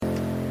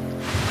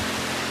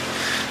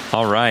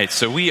All right,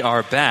 so we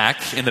are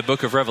back in the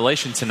book of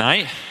Revelation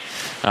tonight.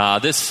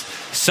 This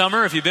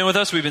summer, if you've been with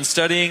us, we've been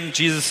studying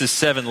Jesus'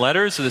 7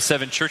 letters to the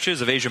 7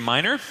 churches of Asia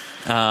Minor.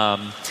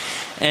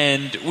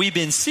 And we've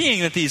been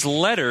seeing that these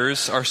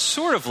letters are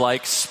sort of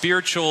like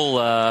spiritual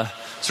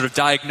sort of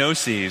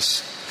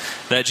diagnoses.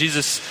 That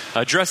Jesus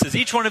addresses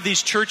each one of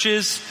these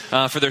churches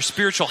for their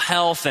spiritual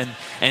health, and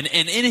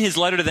in his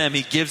letter to them,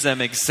 he gives them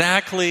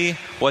exactly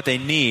what they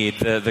need,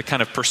 the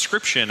kind of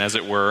prescription, as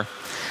it were,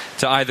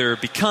 to either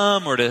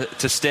become or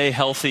to stay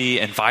healthy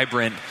and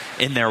vibrant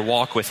in their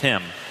walk with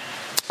him.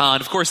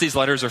 And of course, these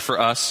letters are for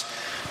us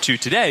too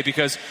today,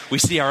 because we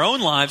see our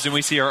own lives and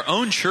we see our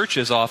own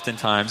churches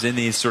oftentimes in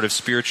these sort of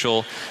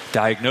spiritual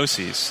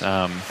diagnoses.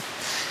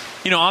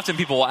 Often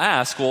people will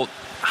ask, well,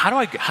 how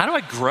do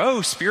I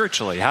grow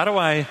spiritually? How do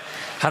I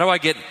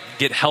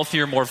get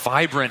healthier, more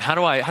vibrant? How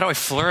do I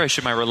flourish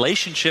in my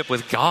relationship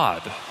with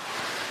God?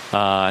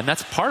 And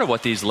that's part of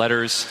what these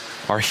letters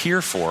are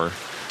here for,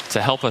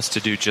 to help us to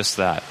do just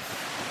that.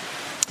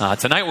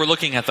 Tonight we're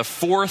looking at the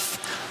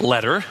 4th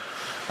letter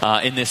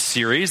in this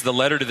series, the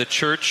letter to the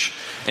church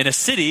in a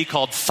city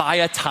called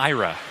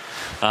Thyatira.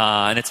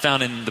 And it's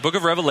found in the book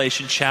of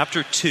Revelation,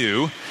 chapter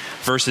 2,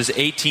 verses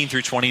 18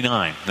 through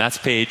 29. That's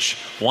page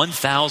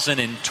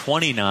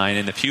 1029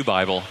 in the Pew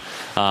Bible.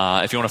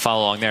 If you want to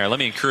follow along there, let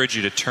me encourage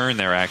you to turn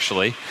there,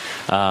 actually.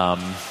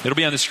 It'll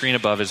be on the screen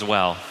above as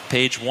well.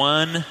 Page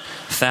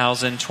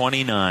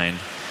 1029,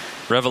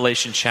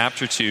 Revelation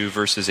chapter 2,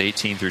 verses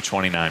 18 through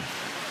 29.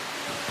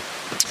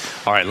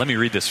 All right, let me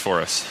read this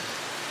for us.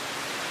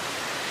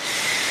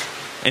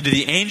 And to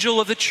the angel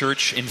of the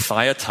church in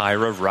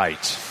Thyatira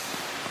write,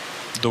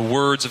 the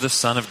words of the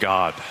Son of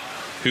God,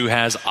 who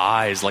has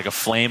eyes like a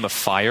flame of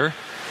fire,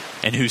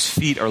 and whose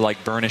feet are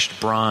like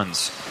burnished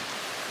bronze.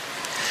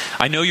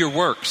 I know your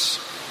works,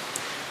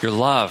 your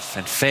love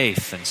and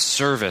faith and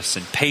service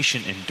and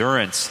patient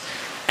endurance,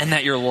 and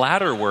that your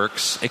latter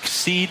works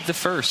exceed the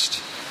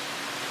first.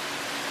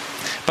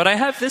 But I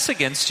have this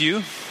against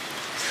you,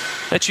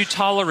 that you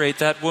tolerate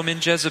that woman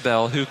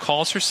Jezebel, who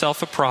calls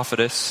herself a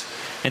prophetess,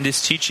 and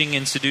is teaching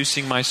and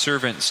seducing my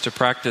servants to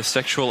practice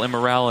sexual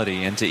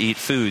immorality and to eat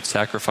food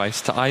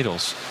sacrificed to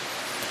idols.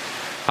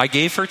 I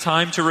gave her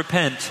time to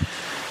repent,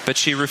 but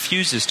she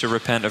refuses to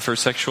repent of her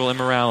sexual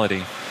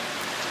immorality.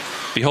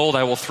 Behold,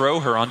 I will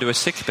throw her onto a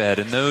sickbed,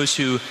 and those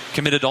who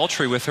commit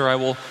adultery with her I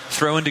will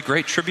throw into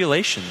great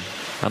tribulation,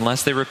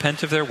 unless they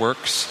repent of their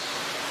works.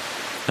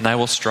 And I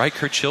will strike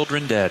her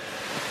children dead.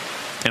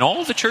 And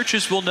all the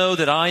churches will know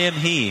that I am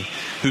he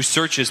who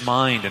searches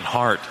mind and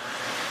heart,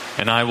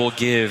 and I will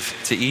give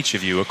to each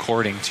of you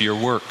according to your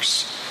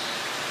works.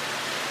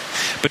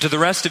 But to the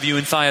rest of you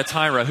in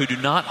Thyatira who do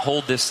not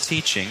hold this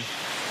teaching,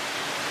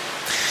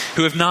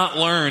 who have not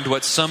learned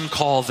what some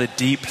call the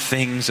deep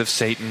things of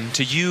Satan,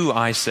 to you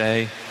I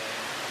say,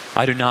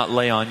 I do not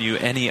lay on you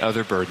any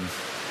other burden.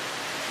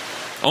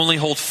 Only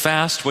hold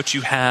fast what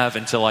you have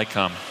until I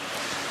come.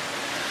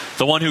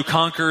 The one who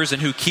conquers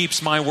and who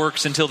keeps my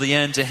works until the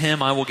end, to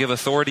him I will give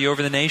authority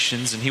over the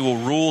nations, and he will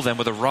rule them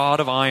with a rod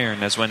of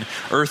iron, as when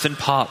earthen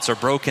pots are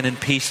broken in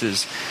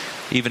pieces,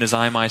 even as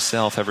I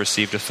myself have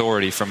received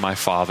authority from my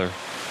Father.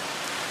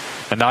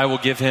 And I will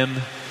give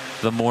him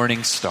the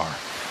morning star.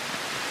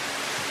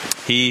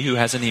 He who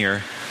has an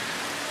ear,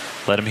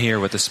 let him hear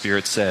what the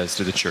Spirit says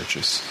to the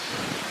churches.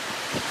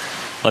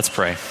 Let's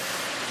pray.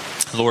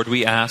 Lord,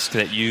 we ask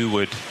that you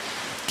would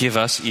give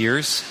us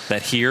ears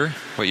that hear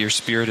what your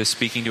Spirit is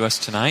speaking to us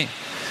tonight.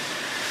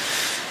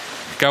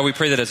 God, we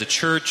pray that as a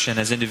church and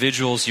as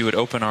individuals, you would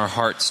open our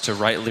hearts to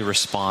rightly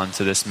respond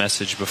to this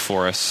message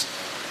before us.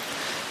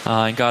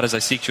 And God, as I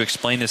seek to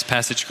explain this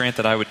passage, grant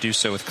that I would do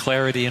so with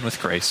clarity and with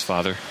grace,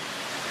 Father.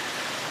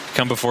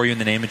 Come before you in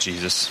the name of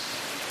Jesus.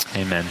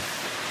 Amen.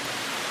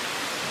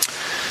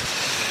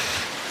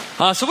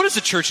 So what does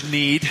the church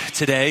need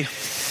today?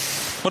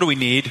 What do we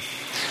need?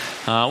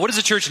 What does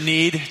the church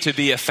need to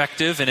be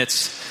effective in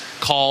its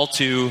call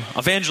to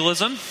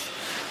evangelism?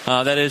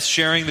 That is,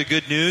 sharing the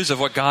good news of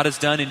what God has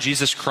done in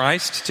Jesus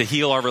Christ to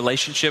heal our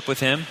relationship with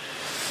him.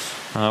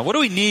 What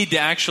do we need to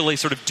actually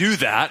sort of do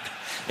that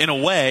in a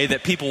way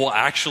that people will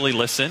actually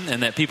listen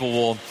and that people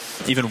will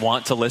even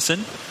want to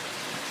listen?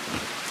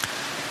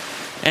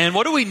 And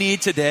what do we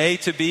need today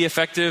to be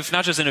effective,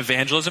 not just in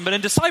evangelism, but in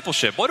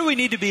discipleship? What do we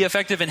need to be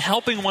effective in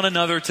helping one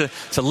another to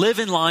live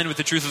in line with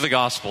the truth of the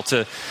gospel,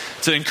 to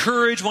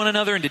encourage one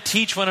another and to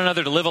teach one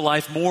another to live a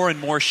life more and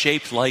more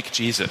shaped like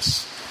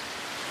Jesus?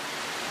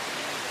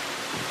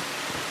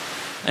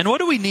 And what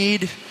do we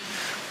need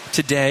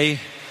today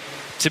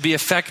to be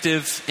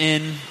effective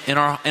in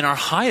our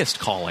highest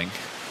calling?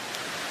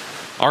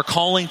 Our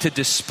calling to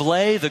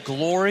display the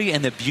glory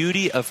and the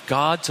beauty of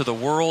God to the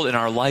world in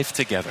our life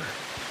together.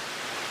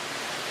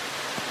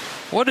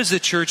 What does the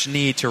church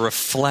need to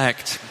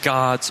reflect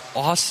God's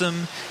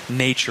awesome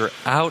nature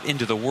out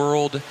into the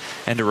world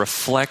and to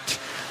reflect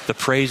the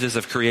praises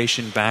of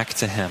creation back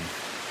to him?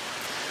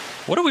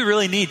 What do we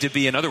really need to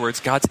be, in other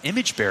words, God's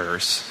image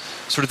bearers,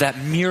 sort of that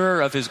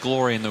mirror of his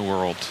glory in the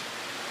world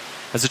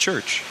as a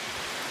church?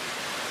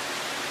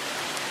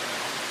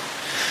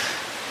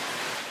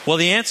 Well,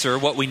 the answer,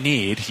 what we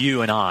need,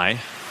 you and I,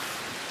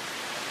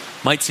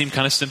 might seem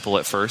kind of simple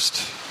at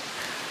first.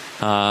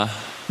 The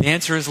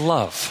answer is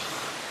love.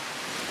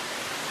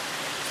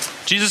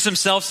 Jesus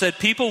himself said,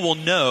 people will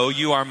know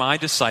you are my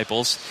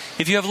disciples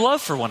if you have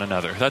love for one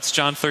another. That's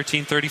John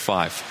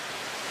 13:35.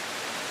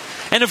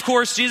 And of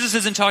course, Jesus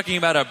isn't talking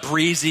about a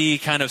breezy,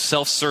 kind of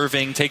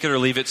self-serving, take it or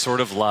leave it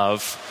sort of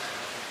love.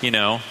 You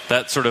know,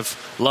 that sort of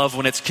love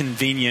when it's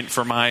convenient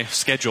for my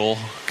schedule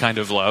kind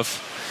of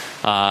love.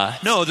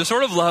 No, the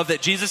sort of love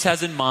that Jesus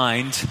has in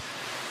mind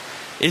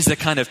is the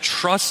kind of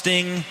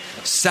trusting,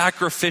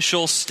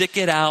 sacrificial, stick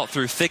it out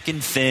through thick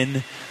and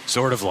thin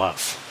sort of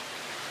love.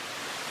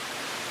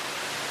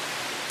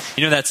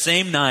 You know, that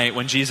same night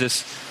when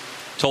Jesus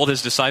told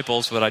his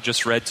disciples what I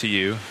just read to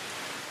you,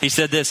 he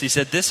said this. He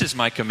said, this is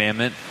my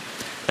commandment,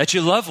 that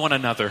you love one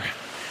another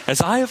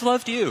as I have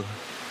loved you.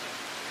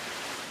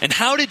 And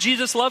how did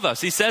Jesus love us?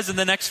 He says in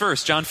the next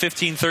verse, John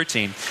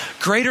 15:13,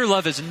 greater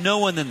love is no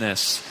one than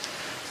this,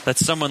 that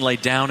someone lay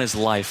down his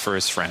life for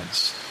his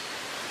friends.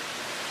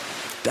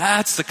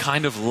 That's the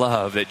kind of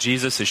love that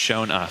Jesus has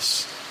shown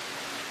us.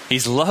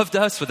 He's loved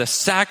us with a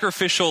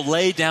sacrificial,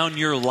 lay down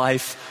your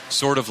life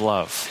sort of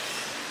love.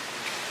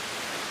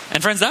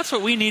 And friends, that's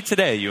what we need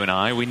today, you and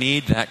I. We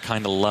need that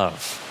kind of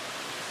love.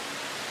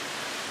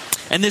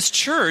 And this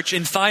church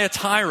in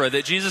Thyatira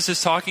that Jesus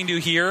is talking to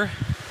here,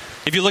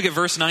 if you look at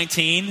verse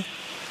 19,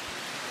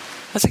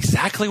 that's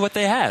exactly what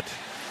they had.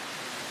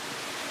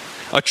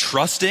 A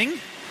trusting,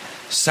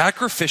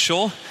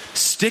 sacrificial,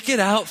 stick it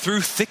out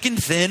through thick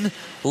and thin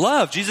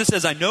love. Jesus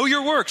says, I know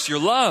your works, your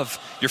love,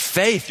 your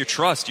faith, your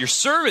trust, your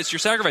service, your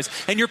sacrifice,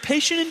 and your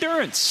patient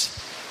endurance.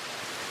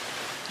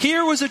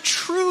 Here was a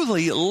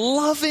truly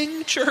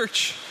loving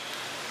church.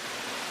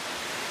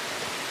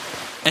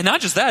 And not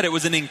just that, it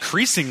was an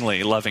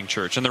increasingly loving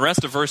church. In the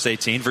rest of verse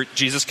 18,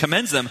 Jesus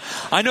commends them.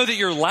 I know that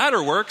your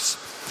latter works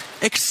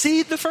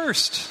exceed the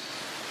first.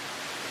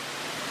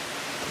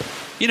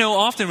 You know,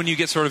 often when you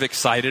get sort of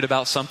excited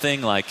about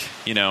something, like,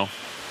 you know,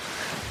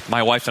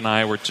 my wife and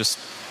I we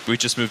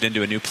just moved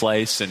into a new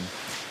place, and,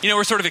 you know,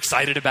 we're sort of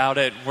excited about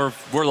it.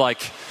 We're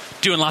like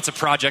doing lots of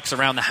projects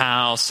around the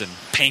house and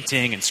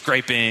painting and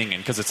scraping,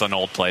 and because it's an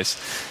old place,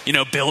 you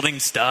know, building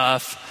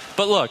stuff.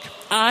 But look,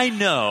 I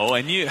know,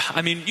 and you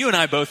and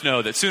I both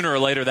know that sooner or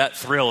later that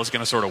thrill is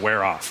going to sort of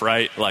wear off,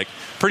 right? Like,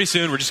 pretty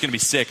soon we're just going to be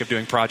sick of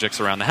doing projects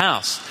around the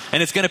house,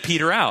 and it's going to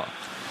peter out.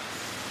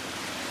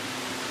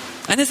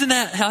 And isn't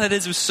that how it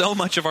is with so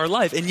much of our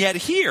life? And yet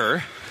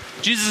here,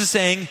 Jesus is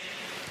saying,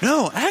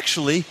 no,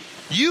 actually,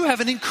 you have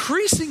an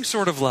increasing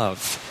sort of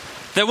love.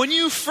 That when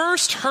you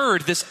first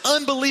heard this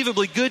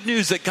unbelievably good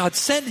news that God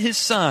sent his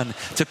son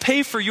to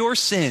pay for your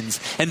sins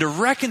and to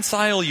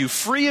reconcile you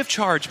free of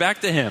charge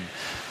back to him,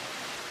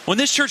 when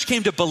this church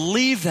came to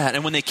believe that,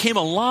 and when they came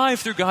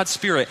alive through God's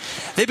Spirit,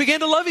 they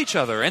began to love each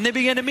other, and they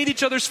began to meet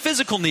each other's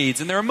physical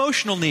needs and their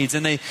emotional needs,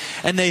 and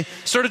they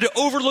started to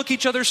overlook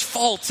each other's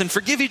faults and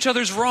forgive each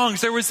other's wrongs.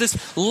 There was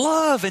this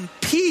love and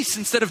peace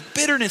instead of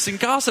bitterness and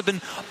gossip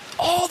and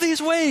all these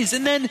ways.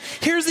 And then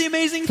here's the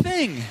amazing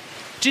thing.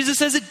 Jesus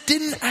says it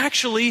didn't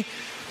actually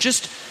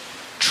just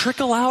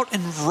trickle out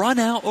and run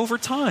out over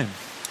time.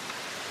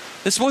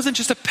 This wasn't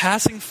just a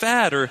passing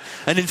fad or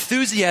an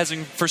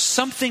enthusiasm for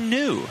something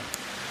new.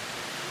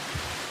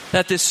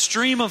 That this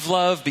stream of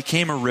love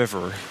became a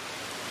river.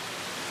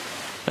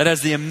 That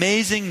as the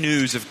amazing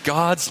news of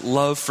God's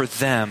love for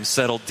them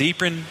settled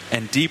deeper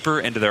and deeper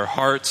into their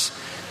hearts,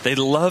 they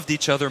loved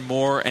each other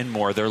more and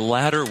more. Their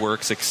latter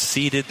works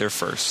exceeded their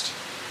first.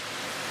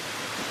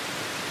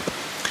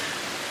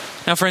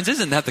 Now, friends,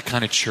 isn't that the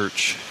kind of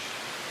church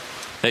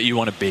that you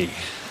want to be?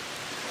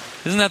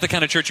 Isn't that the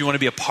kind of church you want to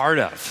be a part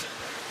of?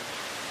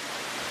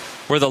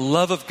 Where the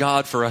love of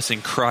God for us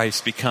in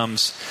Christ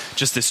becomes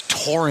just this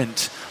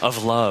torrent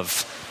of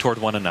love toward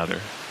one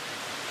another.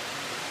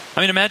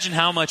 I mean, imagine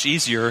how much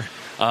easier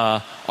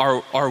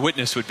our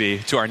witness would be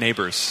to our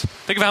neighbors.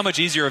 Think of how much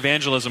easier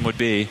evangelism would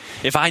be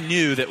if I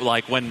knew that,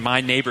 like, when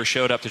my neighbor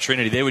showed up to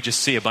Trinity, they would just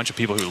see a bunch of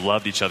people who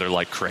loved each other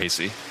like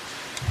crazy.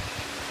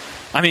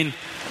 I mean,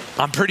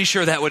 I'm pretty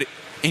sure that would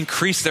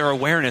increase their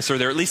awareness, or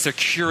at least their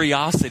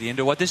curiosity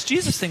into what this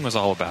Jesus thing was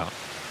all about.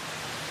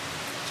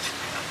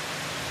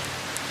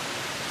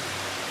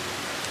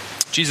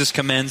 Jesus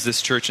commends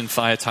this church in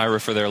Thyatira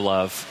for their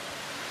love.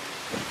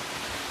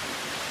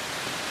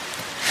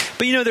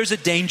 But you know, there's a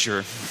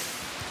danger.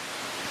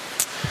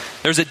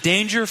 There's a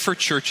danger for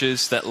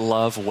churches that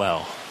love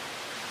well.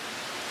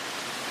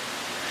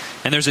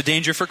 And there's a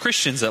danger for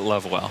Christians that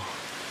love well.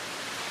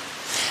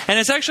 And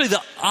it's actually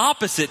the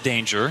opposite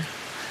danger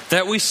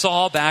that we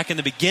saw back in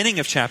the beginning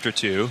of chapter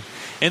 2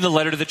 in the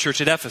letter to the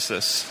church at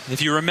Ephesus.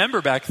 If you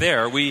remember back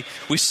there, we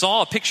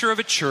saw a picture of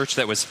a church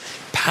that was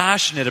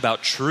passionate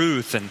about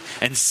truth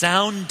and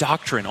sound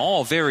doctrine,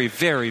 all very,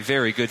 very,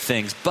 very good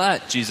things.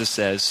 But, Jesus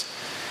says,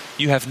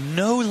 you have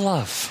no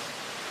love.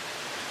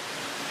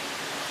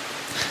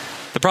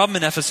 The problem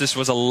in Ephesus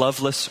was a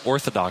loveless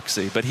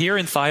orthodoxy. But here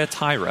in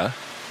Thyatira,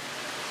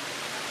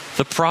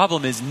 the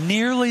problem is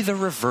nearly the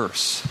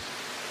reverse.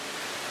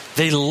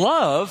 They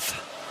love,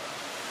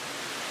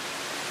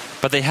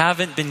 but they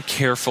haven't been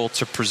careful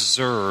to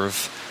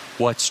preserve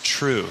what's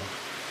true.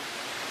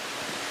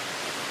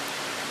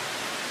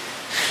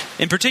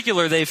 In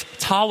particular, they've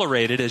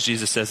tolerated, as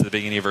Jesus says at the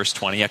beginning of verse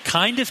 20, a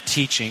kind of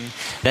teaching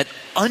that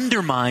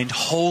undermined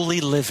holy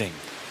living.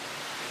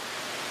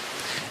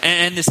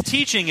 And this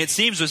teaching, it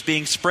seems, was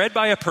being spread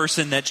by a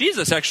person that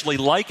Jesus actually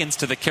likens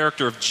to the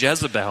character of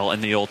Jezebel in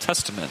the Old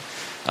Testament.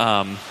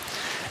 And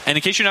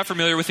in case you're not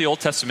familiar with the Old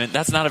Testament,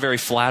 that's not a very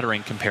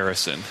flattering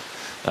comparison.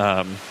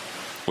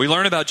 We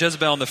learn about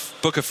Jezebel in the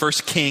book of 1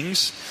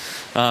 Kings,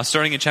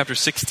 starting in chapter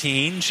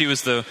 16. She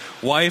was the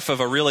wife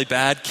of a really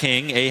bad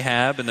king,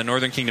 Ahab, in the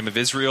northern kingdom of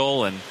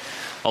Israel. And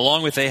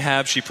along with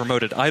Ahab, she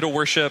promoted idol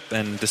worship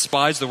and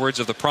despised the words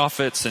of the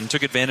prophets and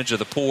took advantage of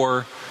the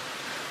poor.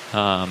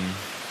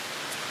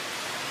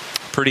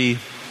 Pretty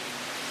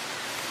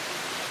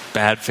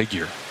bad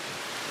figure.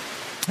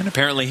 And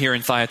apparently here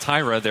in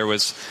Thyatira, there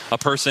was a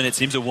person, it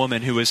seems a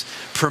woman, who was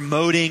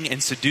promoting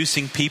and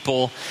seducing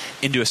people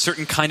into a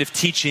certain kind of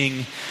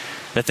teaching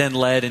that then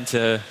led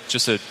into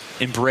just an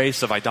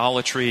embrace of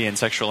idolatry and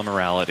sexual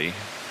immorality.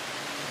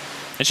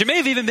 And she may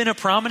have even been a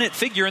prominent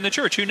figure in the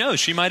church. Who knows?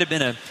 She might have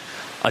been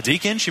a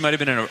deacon. She might have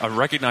been a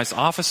recognized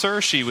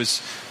officer. She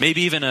was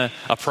maybe even a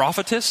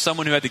prophetess,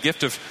 someone who had the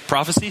gift of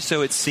prophecy,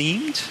 so it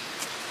seemed.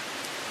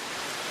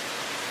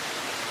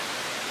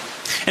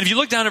 And if you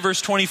look down at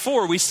verse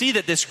 24, we see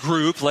that this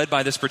group, led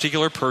by this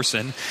particular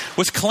person,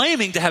 was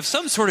claiming to have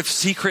some sort of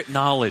secret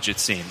knowledge, it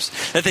seems.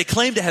 That they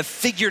claimed to have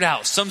figured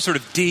out some sort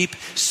of deep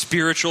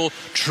spiritual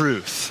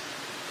truth.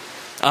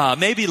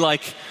 Maybe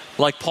like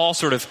Paul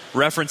sort of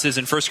references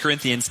in 1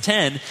 Corinthians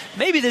 10,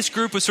 maybe this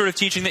group was sort of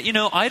teaching that,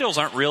 idols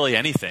aren't really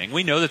anything.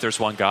 We know that there's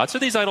one God, so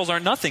these idols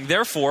aren't nothing.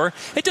 Therefore,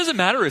 it doesn't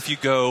matter if you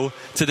go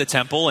to the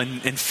temple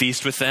and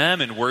feast with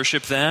them and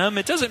worship them.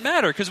 It doesn't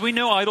matter because we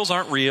know idols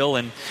aren't real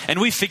and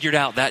we figured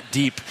out that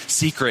deep,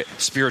 secret,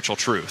 spiritual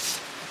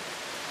truth.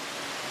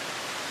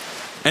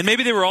 And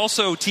maybe they were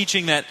also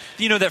teaching that,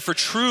 that for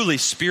truly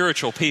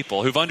spiritual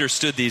people who've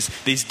understood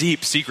these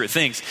deep, secret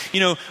things,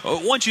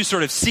 once you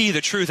sort of see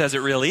the truth as it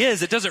really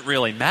is, it doesn't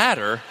really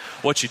matter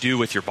what you do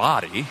with your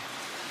body.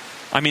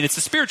 I mean, it's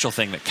the spiritual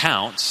thing that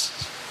counts.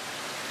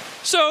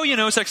 So,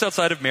 sex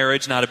outside of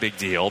marriage, not a big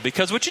deal,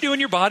 because what you do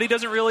in your body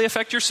doesn't really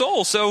affect your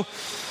soul. So,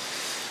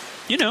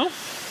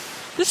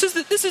 this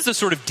is a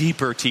sort of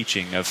deeper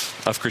teaching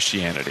of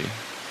Christianity.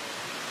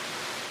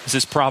 This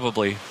is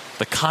probably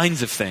the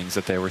kinds of things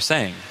that they were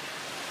saying.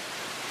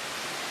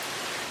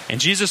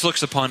 And Jesus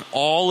looks upon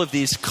all of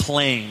these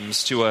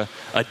claims to a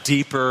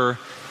deeper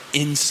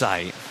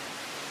insight.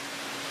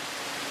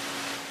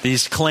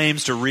 These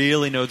claims to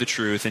really know the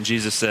truth. And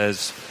Jesus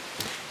says,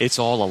 it's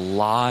all a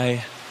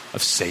lie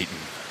of Satan.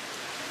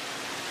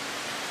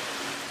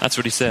 That's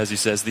what he says. He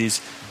says these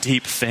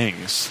deep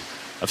things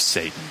of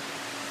Satan.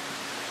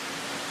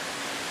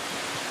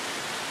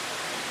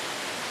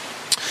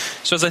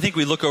 So as I think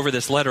we look over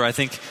this letter, I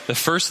think the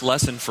first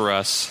lesson for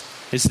us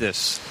is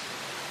this.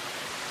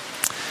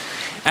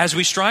 As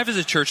we strive as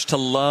a church to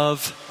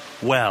love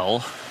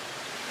well,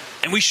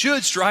 and we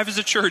should strive as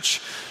a church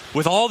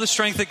with all the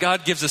strength that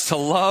God gives us to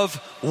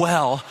love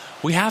well,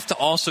 we have to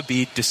also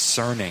be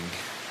discerning.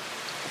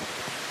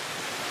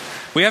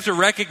 We have to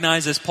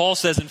recognize, as Paul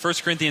says in 1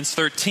 Corinthians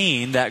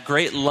 13, that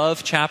great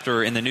love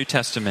chapter in the New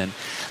Testament,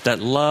 that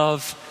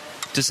love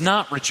does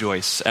not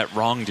rejoice at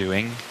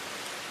wrongdoing,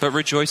 but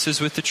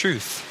rejoices with the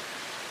truth.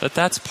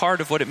 That's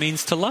part of what it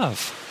means to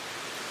love.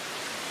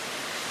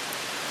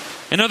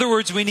 In other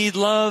words, we need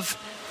love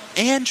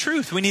and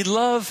truth. We need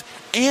love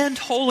and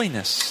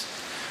holiness.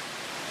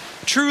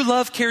 True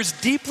love cares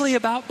deeply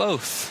about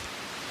both.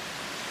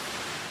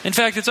 In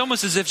fact, it's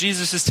almost as if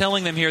Jesus is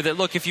telling them here that,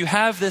 look, if you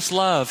have this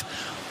love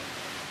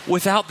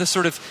without the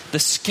sort of the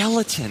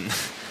skeleton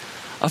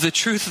of the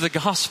truth of the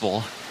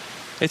gospel,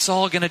 it's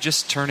all going to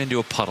just turn into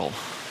a puddle.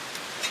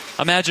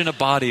 Imagine a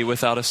body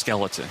without a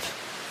skeleton.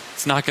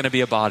 It's not going to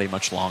be a body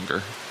much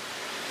longer.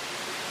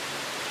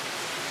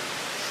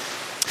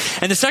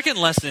 And the second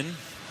lesson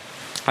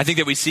I think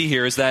that we see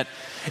here is that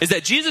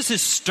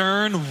Jesus'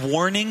 stern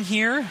warning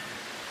here,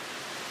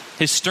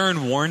 his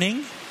stern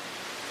warning,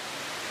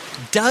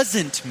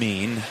 doesn't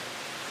mean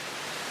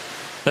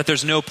that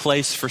there's no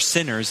place for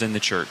sinners in the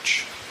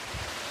church.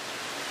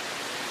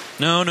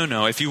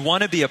 No. If you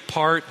want to be a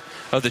part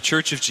of the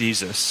church of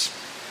Jesus,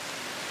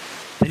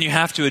 then you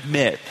have to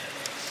admit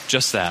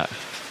just that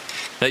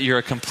you're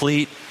a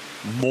complete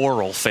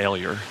moral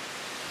failure.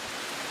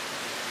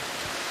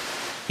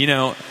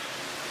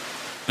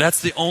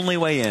 That's the only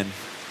way in.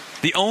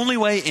 The only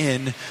way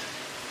in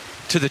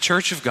to the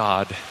church of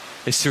God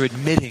is through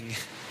admitting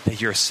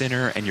that you're a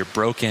sinner and you're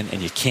broken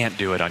and you can't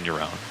do it on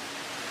your own.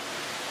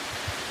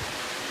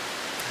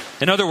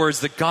 In other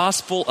words, the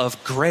gospel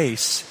of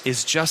grace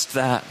is just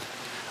that.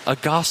 A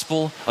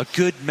gospel, a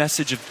good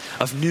message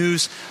of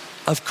news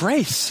of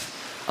grace,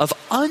 of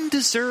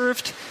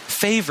undeserved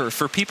favor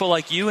for people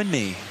like you and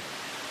me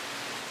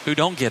who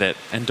don't get it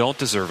and don't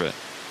deserve it.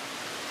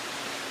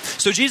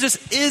 So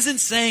Jesus isn't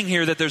saying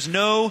here that there's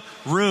no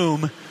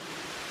room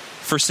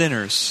for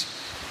sinners.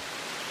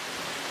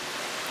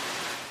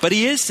 But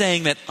he is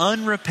saying that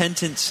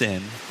unrepentant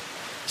sin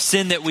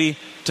that we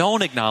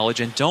don't acknowledge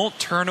and don't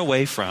turn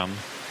away from,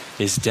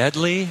 is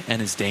deadly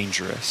and is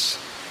dangerous.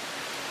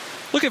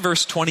 Look at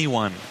verse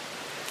 21.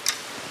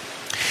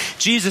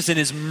 Jesus, in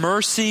his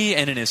mercy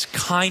and in his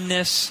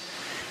kindness,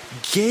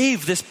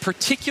 gave this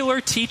particular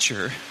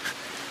teacher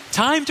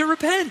time to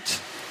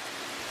repent.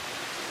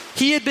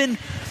 He had been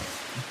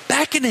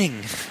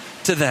beckoning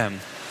to them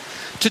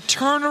to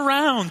turn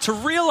around, to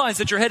realize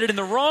that you're headed in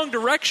the wrong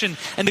direction,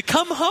 and to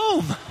come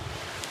home.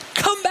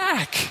 Come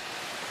back.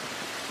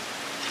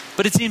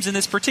 But it seems in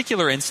this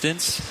particular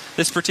instance,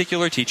 this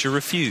particular teacher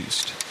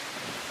refused.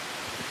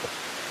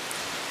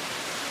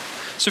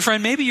 So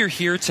friend, maybe you're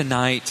here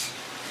tonight,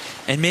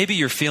 and maybe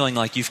you're feeling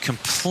like you've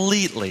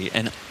completely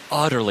and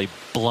utterly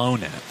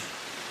blown it.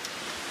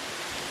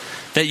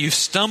 That you've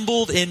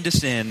stumbled into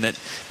sin, that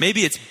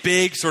maybe it's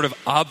big, sort of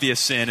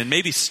obvious sin, and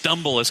maybe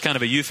stumble is kind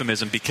of a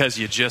euphemism because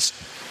you just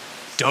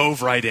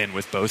dove right in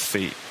with both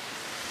feet.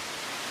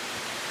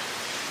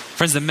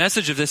 Friends, the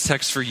message of this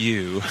text for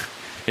you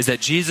is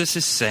that Jesus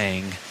is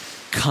saying,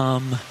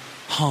 come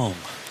home.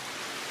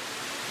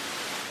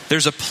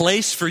 There's a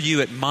place for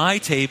you at my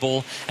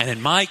table and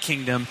in my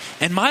kingdom,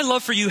 and my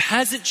love for you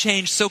hasn't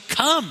changed, so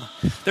come.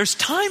 There's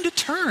time to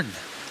turn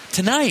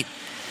tonight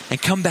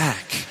and come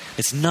back.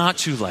 It's not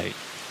too late.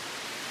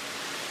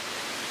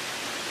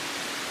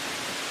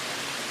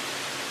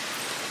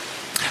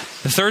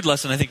 The third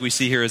lesson I think we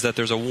see here is that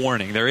there's a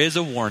warning. There is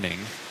a warning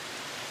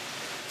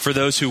for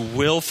those who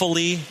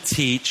willfully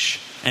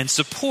teach and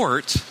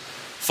support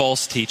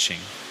false teaching.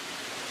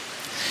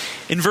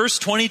 In verse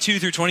 22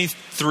 through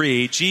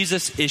 23,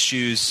 Jesus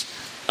issues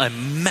a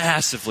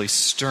massively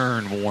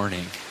stern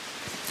warning.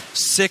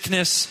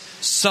 Sickness,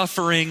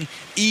 suffering,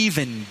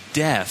 even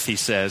death, he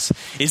says,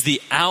 is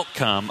the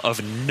outcome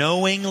of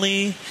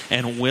knowingly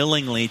and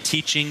willingly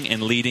teaching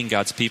and leading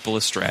God's people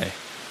astray.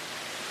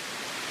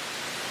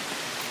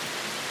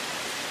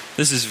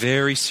 This is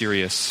very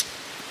serious.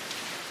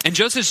 And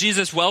just as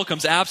Jesus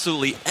welcomes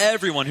absolutely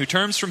everyone who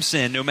turns from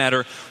sin, no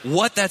matter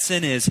what that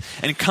sin is,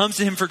 and comes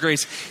to him for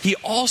grace, he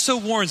also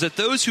warns that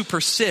those who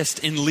persist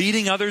in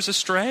leading others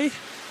astray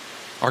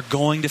are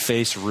going to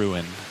face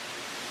ruin.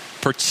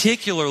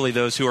 Particularly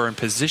those who are in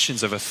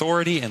positions of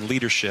authority and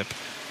leadership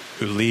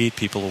who lead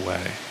people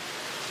away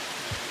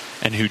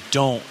and who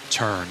don't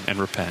turn and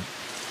repent.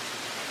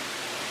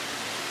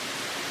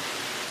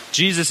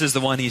 Jesus is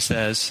the one, he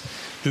says,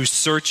 who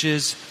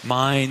searches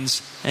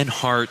minds and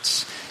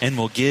hearts and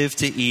will give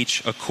to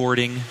each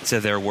according to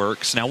their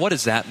works. Now, what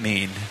does that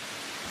mean?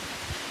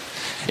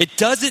 It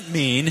doesn't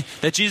mean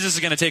that Jesus is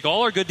going to take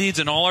all our good deeds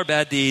and all our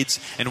bad deeds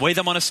and weigh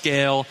them on a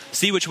scale,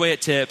 see which way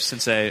it tips,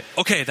 and say,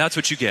 okay, that's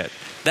what you get.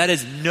 That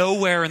is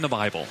nowhere in the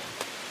Bible.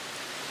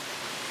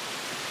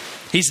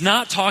 He's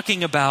not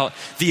talking about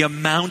the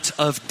amount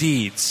of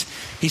deeds.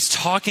 He's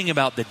talking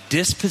about the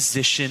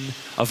disposition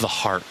of the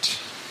heart.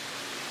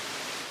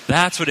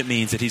 That's what it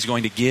means that he's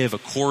going to give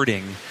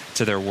according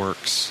to their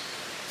works.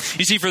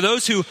 You see, for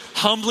those who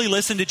humbly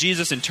listen to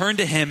Jesus and turn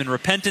to him in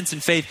repentance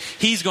and faith,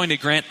 he's going to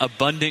grant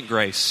abundant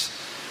grace.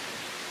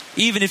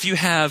 Even if you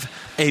have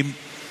a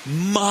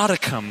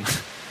modicum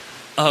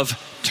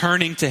of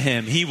turning to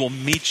him, he will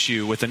meet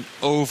you with an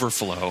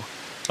overflow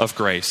of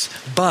grace.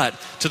 But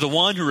to the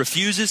one who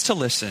refuses to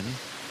listen,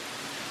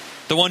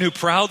 the one who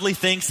proudly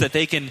thinks that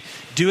they can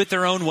do it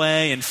their own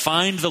way and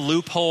find the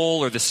loophole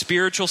or the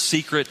spiritual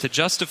secret to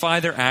justify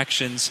their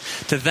actions,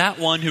 to that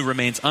one who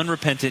remains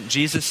unrepentant,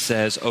 Jesus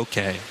says,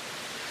 okay,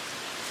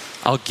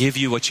 I'll give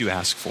you what you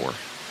ask for.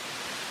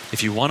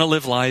 If you want to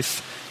live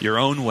life your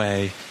own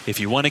way, if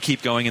you want to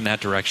keep going in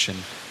that direction,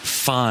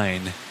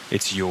 fine,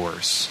 it's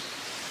yours.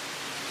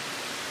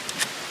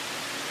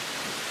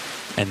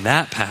 And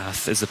that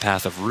path is the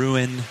path of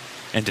ruin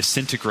and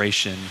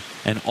disintegration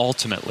and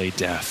ultimately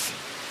death.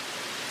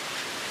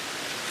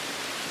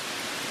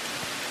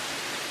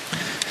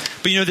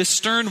 But this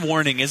stern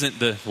warning isn't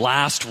the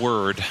last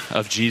word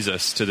of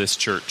Jesus to this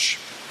church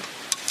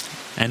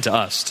and to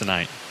us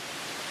tonight.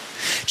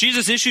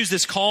 Jesus issues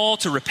this call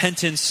to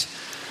repentance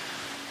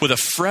with a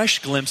fresh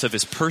glimpse of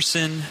his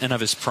person and of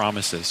his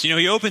promises.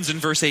 He opens in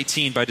verse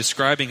 18 by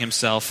describing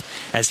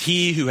himself as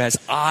he who has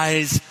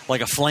eyes like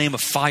a flame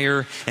of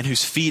fire and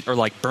whose feet are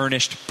like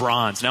burnished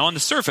bronze. Now on the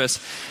surface,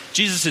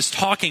 Jesus is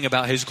talking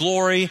about his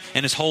glory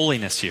and his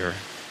holiness here.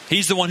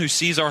 He's the one who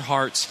sees our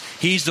hearts.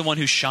 He's the one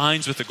who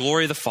shines with the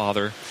glory of the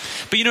Father.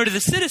 But to the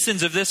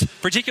citizens of this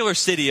particular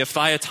city of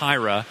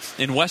Thyatira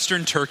in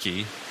western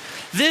Turkey,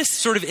 this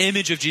sort of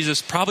image of Jesus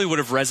probably would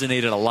have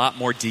resonated a lot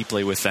more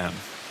deeply with them.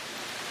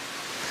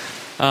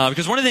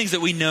 Because one of the things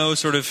that we know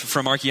sort of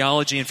from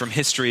archaeology and from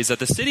history is that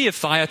the city of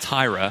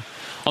Thyatira,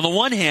 on the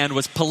one hand,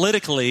 was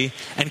politically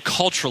and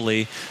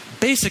culturally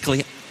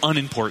basically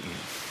unimportant.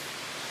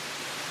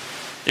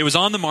 It was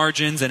on the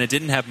margins and it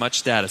didn't have much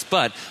status.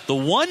 But the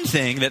one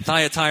thing that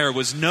Thyatira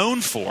was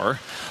known for,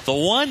 the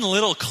one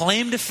little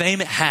claim to fame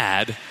it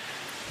had,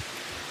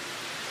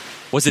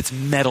 was its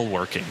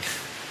metalworking.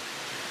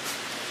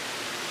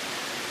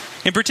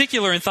 In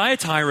particular, in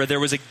Thyatira, there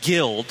was a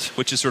guild,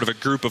 which is sort of a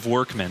group of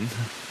workmen,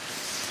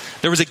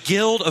 There was a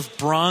guild of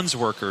bronze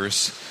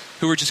workers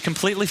who were just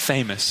completely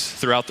famous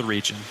throughout the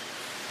region.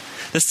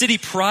 The city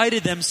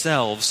prided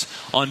themselves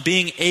on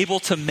being able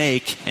to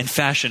make and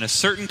fashion a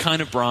certain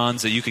kind of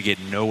bronze that you could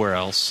get nowhere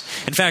else.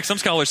 In fact, some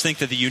scholars think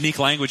that the unique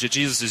language that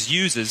Jesus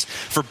uses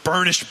for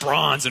burnished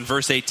bronze in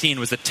verse 18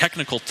 was the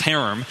technical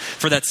term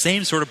for that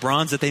same sort of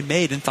bronze that they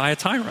made in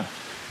Thyatira.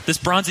 This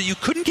bronze that you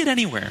couldn't get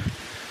anywhere.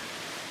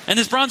 And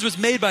this bronze was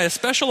made by a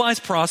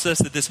specialized process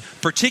that this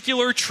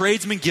particular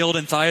tradesman guild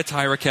in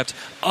Thyatira kept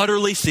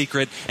utterly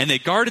secret. And they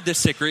guarded this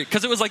secret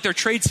because it was like their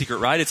trade secret,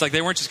 right? It's like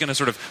they weren't just going to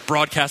sort of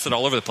broadcast it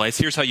all over the place.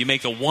 Here's how you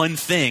make the one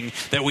thing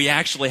that we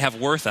actually have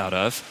worth out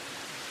of.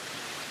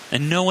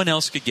 And no one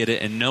else could get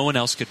it, and no one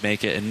else could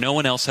make it, and no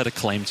one else had a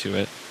claim to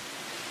it.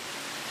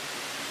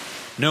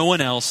 No one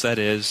else, that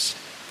is,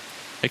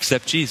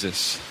 except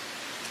Jesus.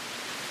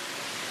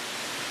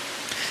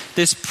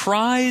 This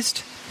prized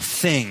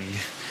thing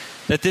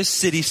that this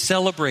city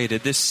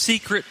celebrated, this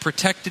secret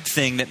protected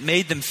thing that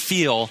made them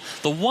feel,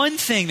 the one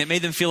thing that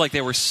made them feel like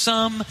they were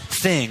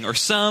something or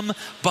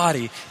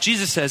somebody.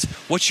 Jesus says,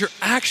 what you're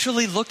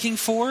actually looking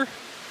for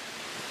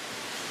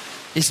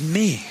is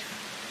me.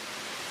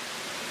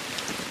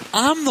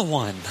 I'm the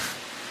one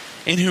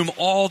in whom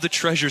all the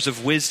treasures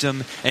of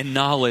wisdom and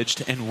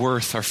knowledge and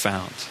worth are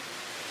found.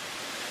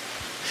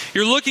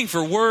 You're looking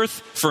for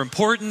worth, for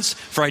importance,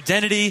 for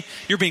identity.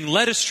 You're being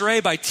led astray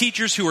by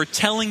teachers who are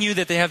telling you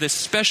that they have this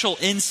special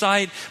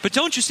insight. But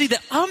don't you see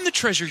that I'm the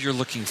treasure you're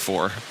looking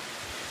for?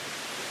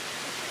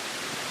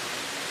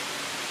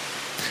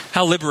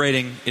 How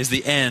liberating is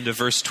the end of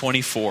verse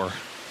 24.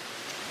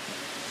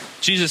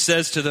 Jesus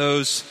says to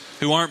those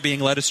who aren't being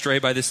led astray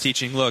by this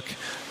teaching, look,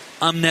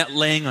 I'm not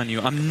laying on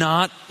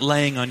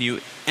you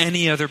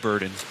any other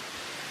burden.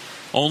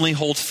 Only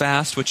hold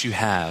fast what you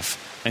have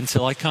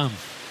until I come.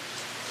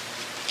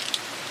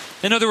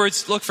 In other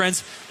words, look,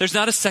 friends, there's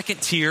not a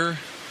second tier.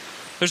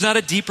 There's not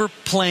a deeper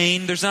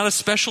plane. There's not a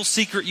special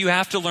secret you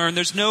have to learn.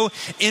 There's no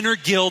inner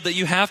guild that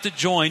you have to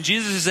join.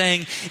 Jesus is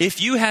saying,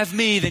 if you have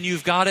me, then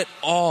you've got it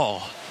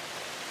all.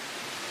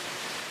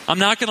 I'm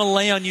not going to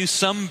lay on you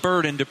some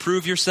burden to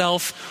prove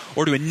yourself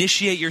or to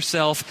initiate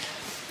yourself.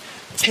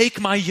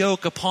 Take my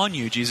yoke upon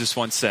you, Jesus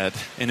once said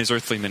in his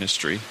earthly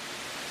ministry.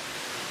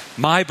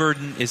 My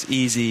burden is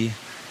easy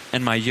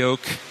and my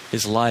yoke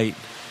is light,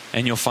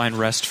 and you'll find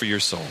rest for your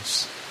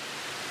souls.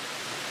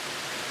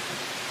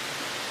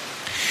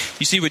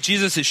 You see, what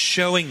Jesus is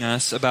showing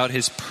us about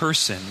his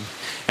person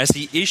as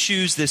he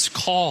issues this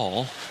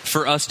call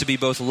for us to be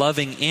both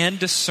loving and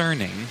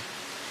discerning,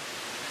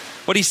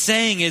 what he's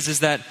saying is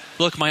that,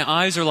 look, my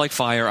eyes are like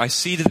fire. I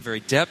see to the very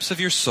depths of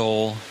your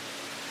soul.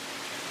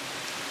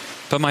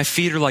 But my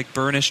feet are like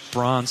burnished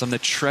bronze. I'm the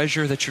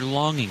treasure that you're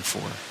longing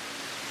for.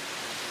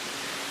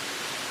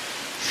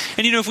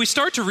 And if we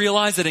start to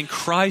realize that in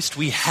Christ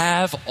we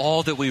have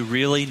all that we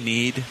really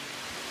need,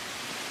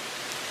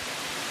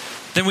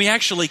 then we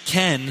actually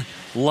can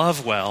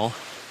love well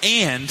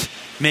and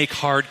make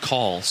hard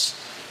calls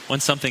when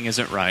something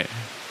isn't right.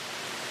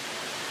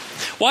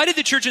 Why did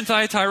the church in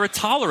Thyatira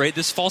tolerate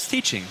this false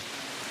teaching?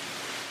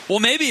 Well,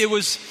 maybe it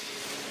was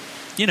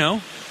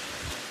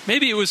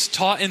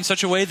taught in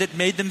such a way that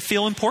made them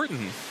feel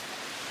important.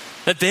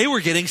 That they were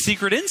getting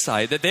secret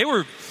insight. That they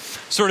were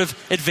sort of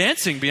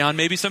advancing beyond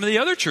maybe some of the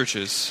other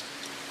churches.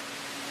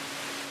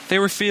 They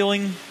were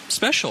feeling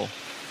special.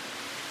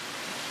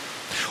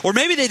 Or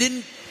maybe they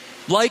didn't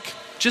like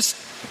just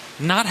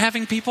not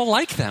having people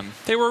like them.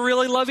 They were a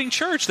really loving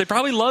church. They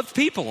probably loved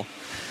people.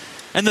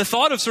 And the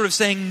thought of sort of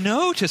saying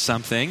no to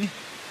something,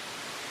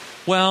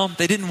 well,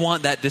 they didn't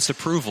want that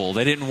disapproval.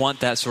 They didn't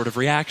want that sort of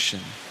reaction.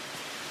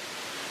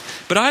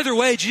 But either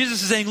way,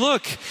 Jesus is saying,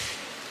 look,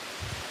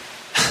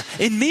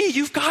 in me,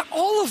 you've got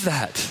all of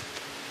that.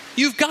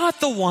 You've got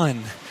the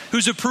one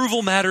whose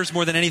approval matters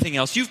more than anything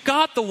else. You've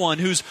got the one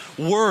whose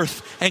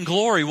worth and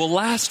glory will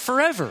last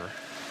forever.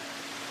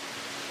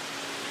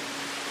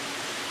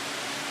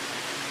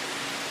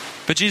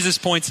 But Jesus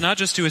points not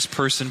just to his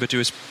person, but to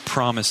his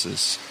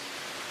promises.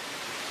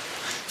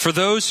 For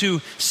those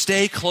who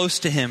stay close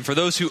to him, for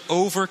those who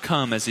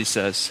overcome, as he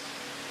says,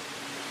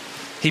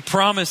 he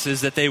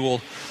promises that they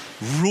will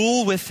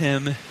rule with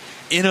him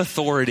in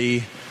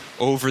authority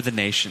over the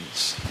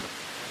nations.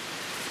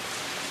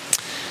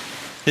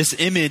 This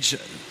image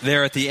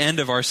there at the end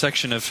of our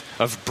section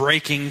of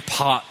breaking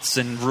pots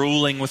and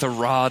ruling with a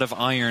rod of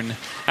iron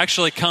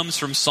actually comes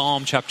from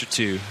Psalm chapter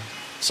 2,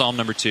 Psalm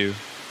number 2.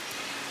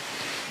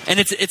 And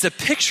it's a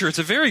picture, it's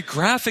a very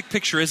graphic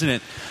picture, isn't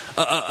it,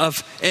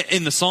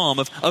 in the Psalm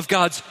of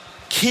God's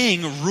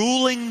king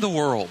ruling the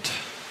world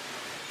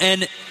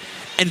and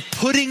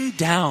putting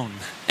down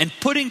and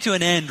putting to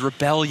an end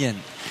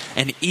rebellion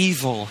and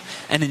evil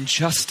and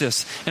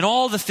injustice and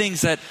all the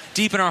things that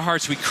deep in our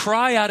hearts we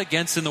cry out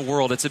against in the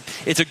world.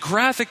 It's a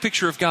graphic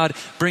picture of God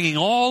bringing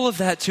all of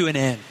that to an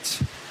end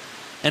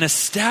and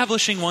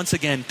establishing once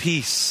again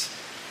peace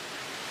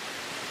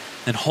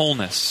and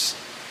wholeness.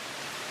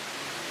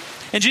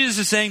 And Jesus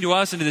is saying to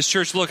us and to this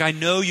church, look, I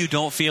know you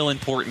don't feel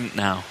important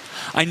now.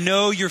 I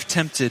know you're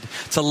tempted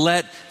to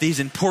let these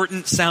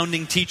important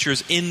sounding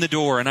teachers in the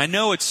door. And I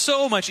know it's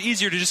so much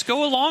easier to just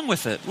go along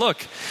with it.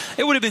 Look,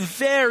 it would have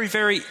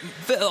been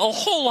a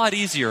whole lot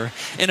easier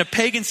in a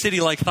pagan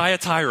city like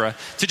Thyatira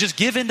to just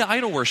give in to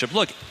idol worship.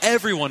 Look,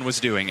 everyone was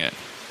doing it.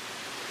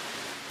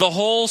 The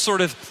whole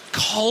sort of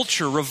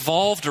culture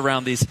revolved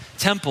around these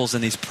temples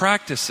and these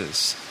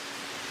practices.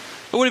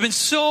 It would have been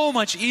so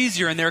much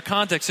easier in their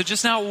context to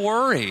just not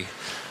worry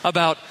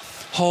about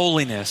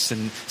holiness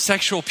and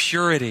sexual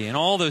purity and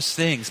all those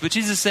things. But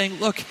Jesus is saying,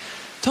 look,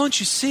 don't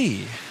you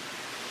see?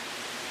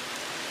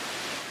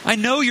 I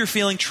know you're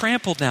feeling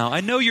trampled now.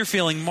 I know you're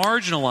feeling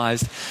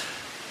marginalized.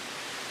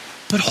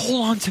 But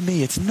hold on to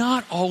me. It's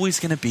not always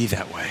going to be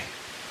that way.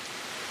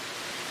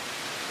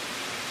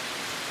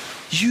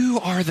 You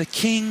are the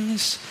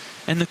kings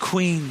and the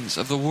queens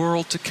of the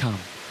world to come.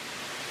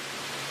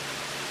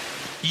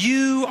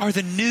 You are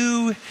the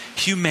new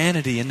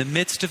humanity in the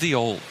midst of the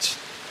old.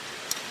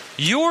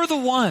 You're the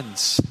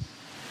ones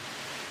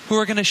who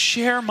are going to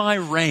share my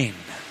reign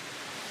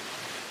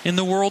in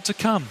the world to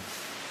come.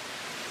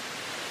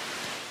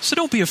 So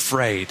don't be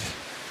afraid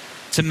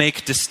to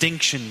make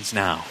distinctions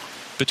now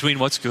between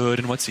what's good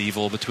and what's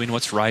evil, between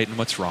what's right and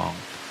what's wrong.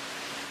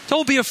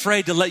 Don't be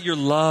afraid to let your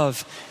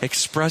love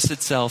express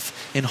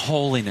itself in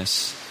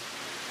holiness.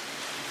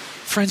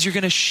 Friends, you're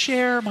going to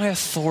share my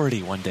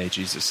authority one day,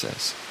 Jesus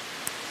says.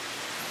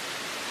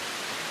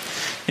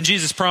 And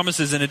Jesus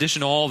promises, in addition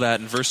to all that,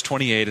 in verse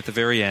 28 at the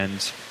very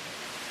end,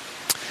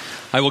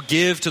 I will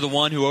give to the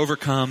one who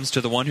overcomes,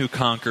 to the one who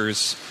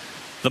conquers,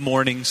 the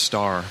morning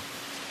star.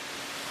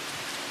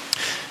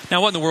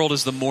 Now, what in the world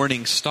is the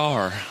morning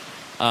star?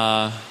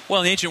 Well,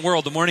 in the ancient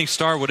world, the morning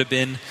star would have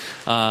been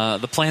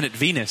the planet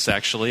Venus,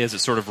 actually, as it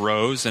sort of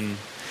rose. And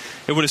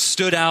it would have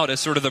stood out as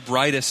sort of the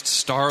brightest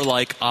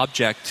star-like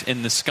object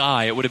in the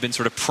sky. It would have been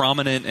sort of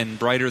prominent and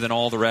brighter than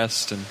all the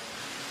rest.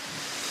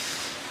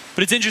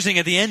 But it's interesting,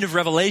 at the end of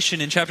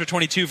Revelation, in chapter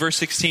 22, verse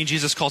 16,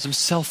 Jesus calls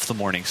himself the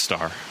morning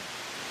star.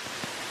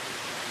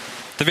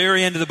 At the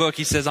very end of the book,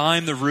 he says,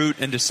 I'm the root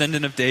and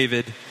descendant of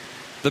David,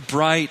 the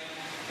bright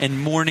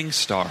and morning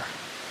star.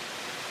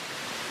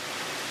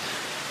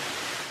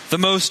 The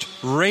most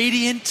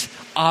radiant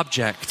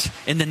object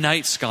in the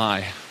night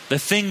sky, the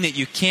thing that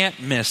you can't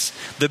miss,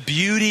 the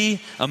beauty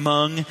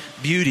among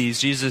beauties,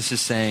 Jesus is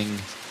saying,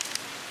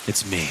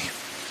 it's me.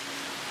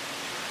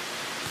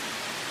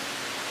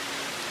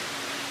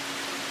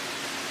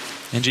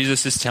 And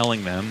Jesus is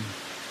telling them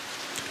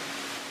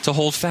to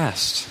hold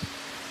fast.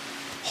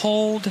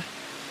 Hold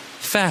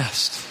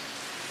fast.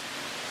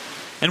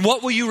 And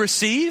what will you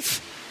receive?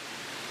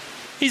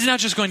 He's not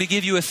just going to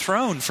give you a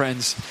throne,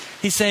 friends.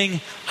 He's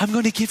saying, I'm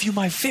going to give you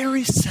my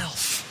very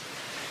self.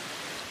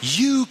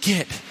 You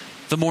get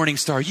the morning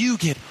star. You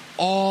get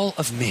all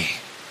of me.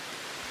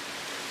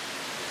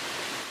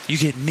 You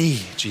get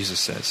me,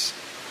 Jesus says.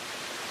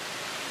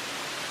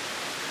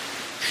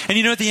 And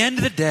you know, at the end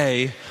of the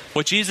day,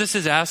 what Jesus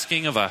is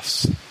asking of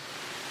us,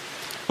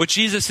 what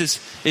Jesus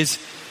is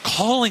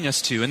calling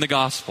us to in the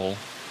gospel,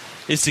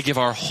 is to give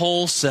our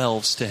whole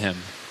selves to him.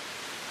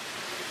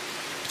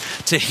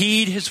 To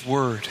heed his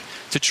word,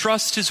 to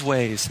trust his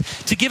ways,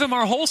 to give him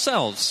our whole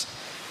selves.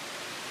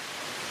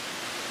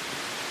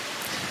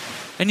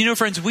 And you know,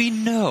 friends, we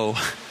know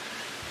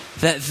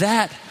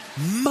that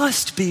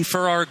must be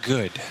for our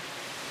good.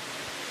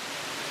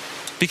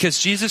 Because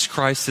Jesus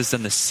Christ has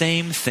done the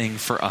same thing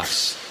for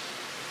us.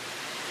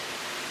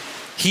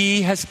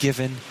 He has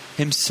given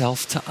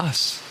himself to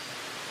us.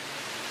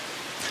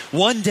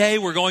 One day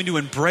we're going to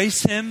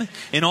embrace him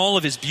in all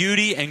of his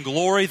beauty and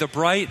glory, the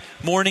bright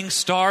morning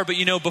star. But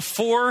you know,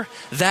 before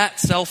that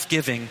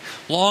self-giving,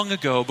 long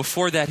ago,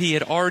 before that, he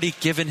had already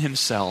given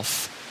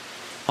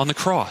himself on the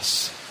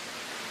cross.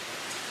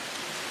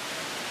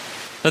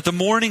 That the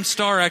morning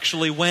star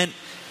actually went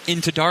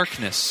into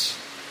darkness.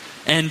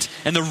 And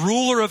the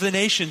ruler of the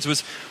nations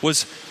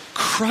was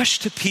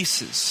crushed to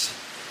pieces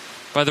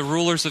by the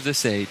rulers of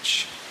this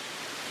age.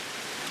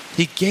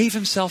 He gave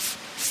himself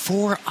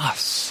for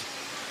us,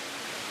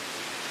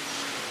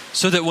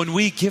 so that when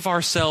we give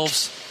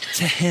ourselves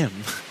to him,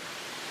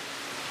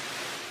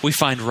 we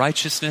find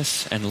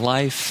righteousness and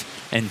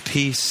life and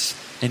peace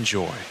and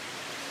joy.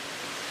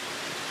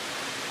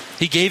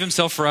 He gave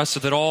himself for us so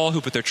that all who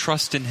put their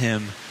trust in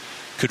him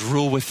could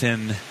rule with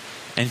him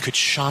and could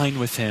shine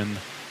with him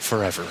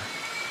forever.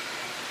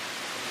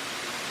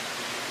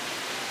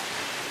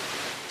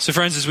 So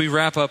friends, as we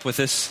wrap up with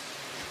this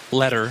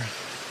letter,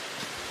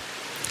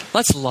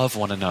 let's love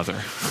one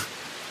another.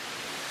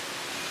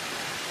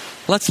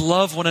 Let's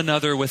love one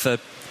another with a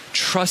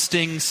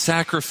trusting,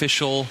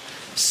 sacrificial,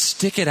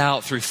 stick it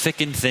out through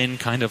thick and thin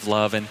kind of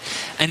love. And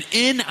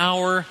in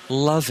our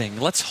loving,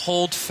 let's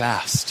hold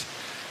fast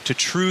to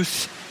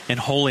truth and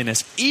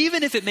holiness,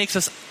 even if it makes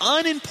us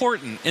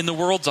unimportant in the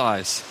world's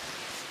eyes.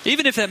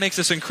 Even if that makes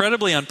us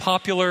incredibly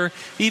unpopular,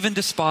 even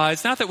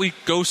despised. Not that we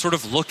go sort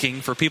of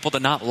looking for people to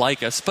not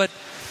like us, but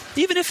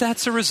even if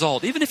that's a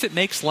result, even if it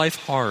makes life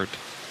hard,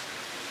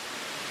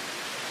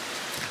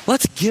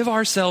 Let's give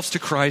ourselves to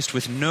Christ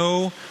with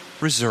no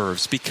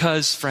reserves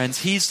because, friends,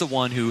 he's the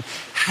one who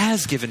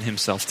has given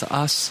himself to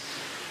us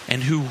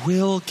and who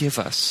will give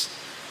us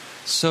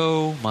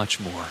so much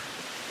more.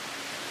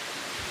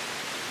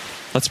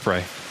 Let's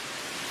pray.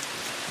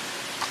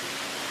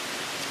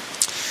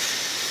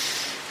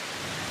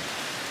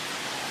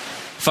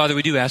 Father,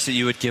 we do ask that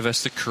you would give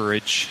us the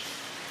courage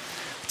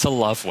to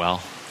love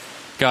well.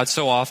 God,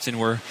 so often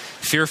we're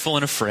fearful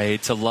and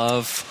afraid to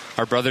love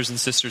our brothers and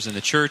sisters in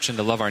the church and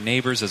to love our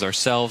neighbors as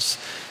ourselves.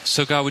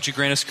 So God, would you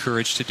grant us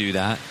courage to do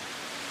that?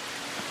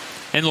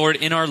 And Lord,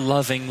 in our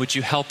loving, would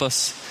you help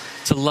us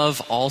to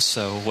love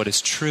also what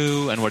is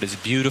true and what is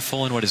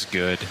beautiful and what is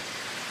good.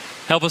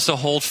 Help us to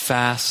hold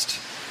fast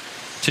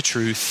to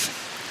truth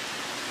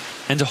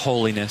and to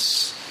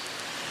holiness.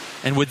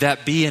 And would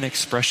that be an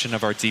expression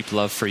of our deep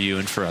love for you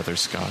and for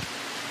others, God?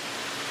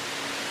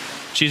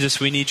 Jesus,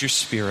 we need your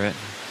Spirit,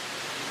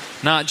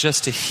 not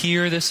just to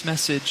hear this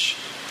message,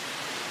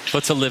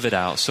 but to live it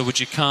out. So would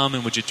you come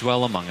and would you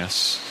dwell among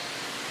us?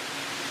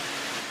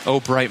 O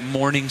bright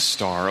morning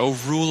star, O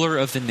ruler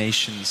of the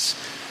nations,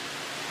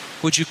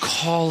 would you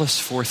call us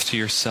forth to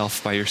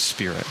yourself by your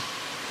Spirit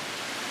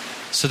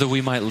so that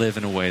we might live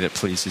in a way that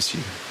pleases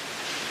you?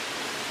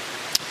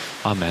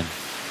 Amen.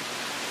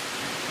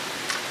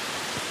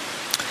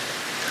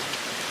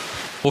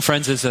 Well,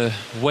 friends, as a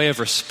way of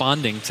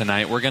responding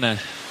tonight, we're going to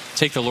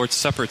take the Lord's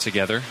Supper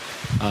together.